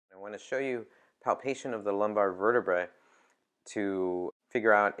want to show you palpation of the lumbar vertebra to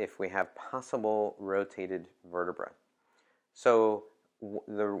figure out if we have possible rotated vertebra. So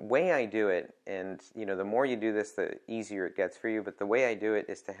the way I do it, and the more you do this, the easier it gets for you, but the way I do it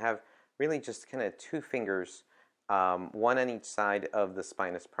is to have really just kind of two fingers, one on each side of the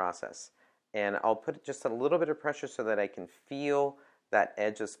spinous process. And I'll put just a little bit of pressure so that I can feel that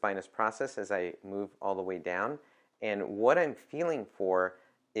edge of spinous process as I move all the way down. And what I'm feeling for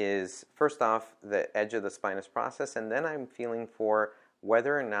is, first off, the edge of the spinous process, and then I'm feeling for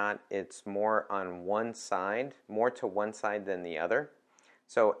whether or not it's more on one side, more to one side than the other.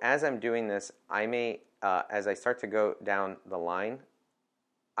 So as I'm doing this, I may, as I start to go down the line,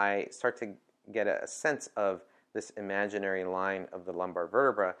 I start to get a sense of this imaginary line of the lumbar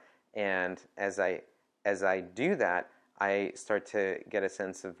vertebra, and as I do that, I start to get a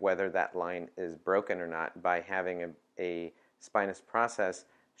sense of whether that line is broken or not by having a spinous process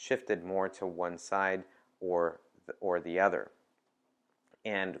shifted more to one side or the other.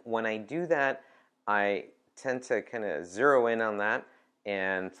 And when I do that, I tend to kind of zero in on that,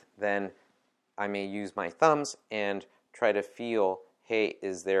 and then I may use my thumbs and try to feel, hey,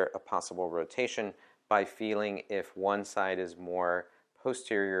 is there a possible rotation, by feeling if one side is more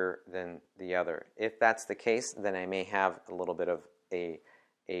posterior than the other. If that's the case, then I may have a little bit of a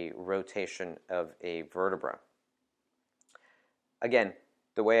rotation of a vertebra. Again,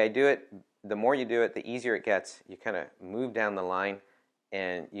 the way I do it, the more you do it, the easier it gets. You kind of move down the line,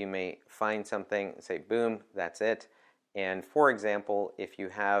 and you may find something, say, boom, that's it. And for example, if you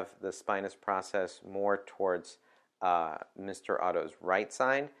have the spinous process more towards Mr. Otto's right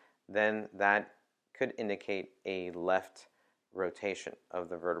side, then that could indicate a left rotation of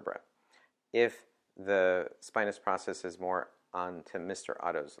the vertebra. If the spinous process is more onto Mr.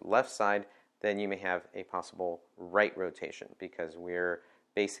 Otto's left side, then you may have a possible right rotation, because we're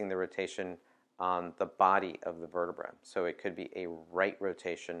basing the rotation on the body of the vertebra. So it could be a right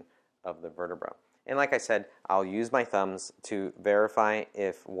rotation of the vertebra. And like I said, I'll use my thumbs to verify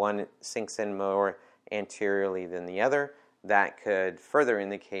if one sinks in more anteriorly than the other. That could further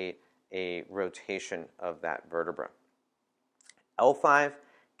indicate a rotation of that vertebra. L5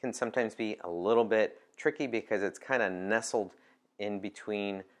 can sometimes be a little bit tricky because it's kind of nestled in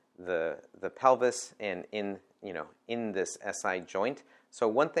between the pelvis and in this SI joint. So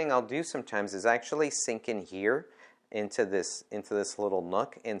one thing I'll do sometimes is actually sink in here into this little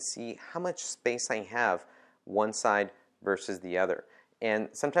nook and see how much space I have one side versus the other. And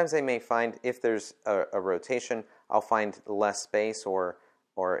sometimes I may find if there's a rotation, I'll find less space, or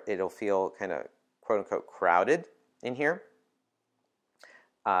it'll feel kind of quote-unquote crowded in here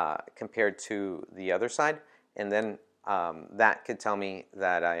compared to the other side. And then that could tell me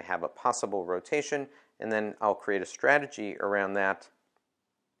that I have a possible rotation, and then I'll create a strategy around that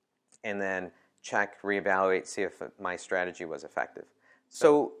and then check, reevaluate, see if my strategy was effective.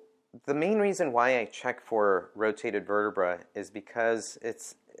 So the main reason why I check for rotated vertebra is because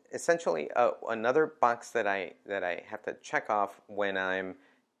it's essentially another box that I have to check off when I'm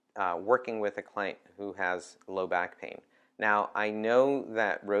working with a client who has low back pain. Now, I know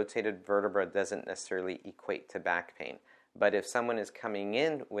that rotated vertebra doesn't necessarily equate to back pain, but if someone is coming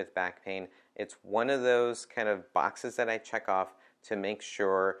in with back pain, it's one of those kind of boxes that I check off to make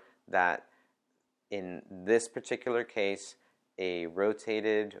sure that in this particular case, a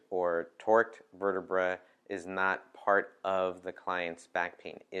rotated or torqued vertebra is not part of the client's back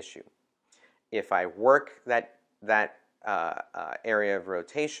pain issue. If I work that area of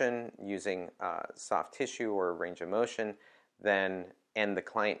rotation using soft tissue or range of motion, and the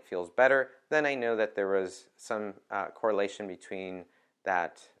client feels better, then I know that there was some correlation between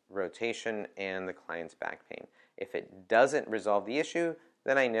that rotation and the client's back pain. If it doesn't resolve the issue,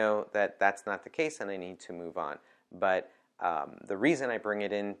 then I know that that's not the case and I need to move on. But the reason I bring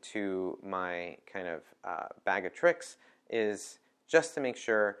it into my kind of bag of tricks is just to make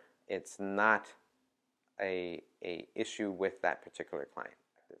sure it's not a issue with that particular client.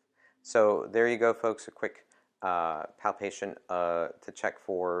 So there you go, folks, a quick palpation to check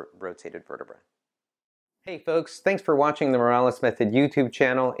for rotated vertebra. Hey folks, thanks for watching the Morales Method YouTube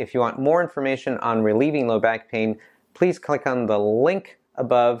channel. If you want more information on relieving low back pain, please click on the link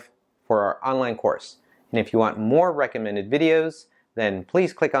above for our online course. And if you want more recommended videos, then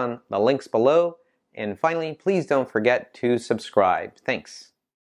please click on the links below. And finally, please don't forget to subscribe. Thanks.